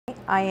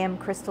I am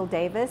Crystal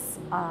Davis.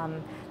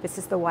 This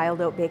is the Wild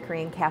Oat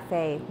Bakery and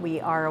Cafe.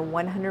 We are a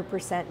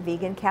 100%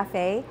 vegan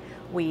cafe.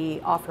 We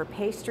offer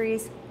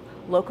pastries,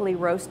 locally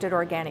roasted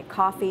organic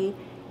coffee,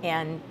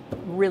 and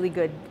really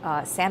good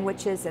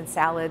sandwiches and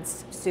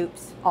salads,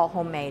 soups, all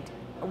homemade.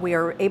 We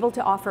are able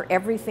to offer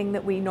everything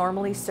that we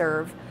normally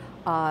serve.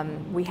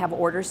 We have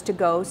orders to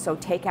go, so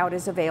takeout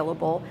is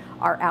available.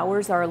 Our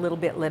hours are a little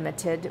bit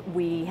limited.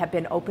 We have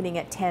been opening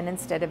at 10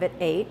 instead of at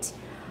 8.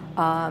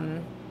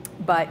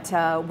 But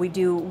we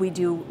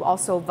do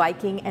also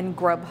Viking and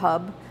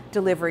Grubhub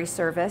delivery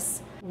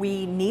service.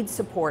 We need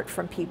support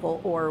from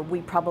people, or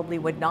we probably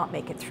would not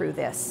make it through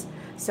this.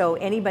 So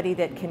anybody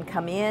that can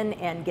come in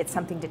and get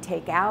something to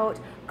take out,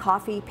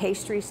 coffee,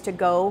 pastries to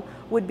go,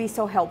 would be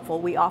so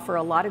helpful. We offer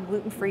a lot of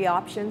gluten-free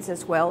options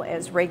as well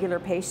as regular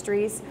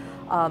pastries.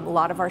 A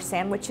lot of our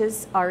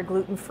sandwiches are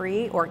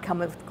gluten-free or come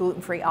with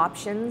gluten-free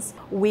options.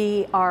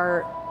 We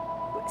are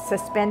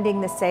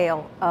suspending the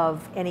sale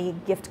of any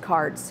gift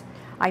cards.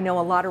 I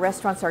know a lot of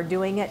restaurants are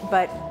doing it,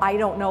 but I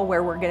don't know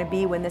where we're going to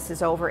be when this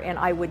is over, and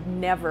I would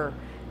never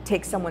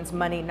take someone's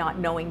money not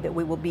knowing that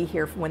we will be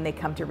here when they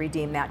come to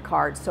redeem that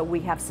card. So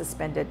we have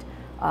suspended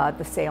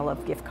the sale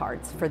of gift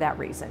cards for that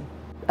reason.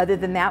 Other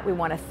than that, we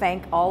want to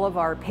thank all of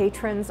our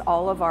patrons,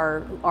 all of our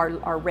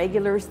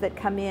regulars that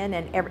come in,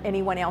 and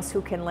anyone else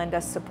who can lend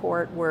us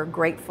support. We're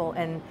grateful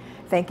and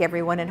thank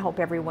everyone and hope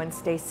everyone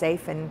stays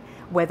safe and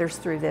weathers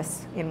through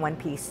this in one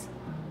piece.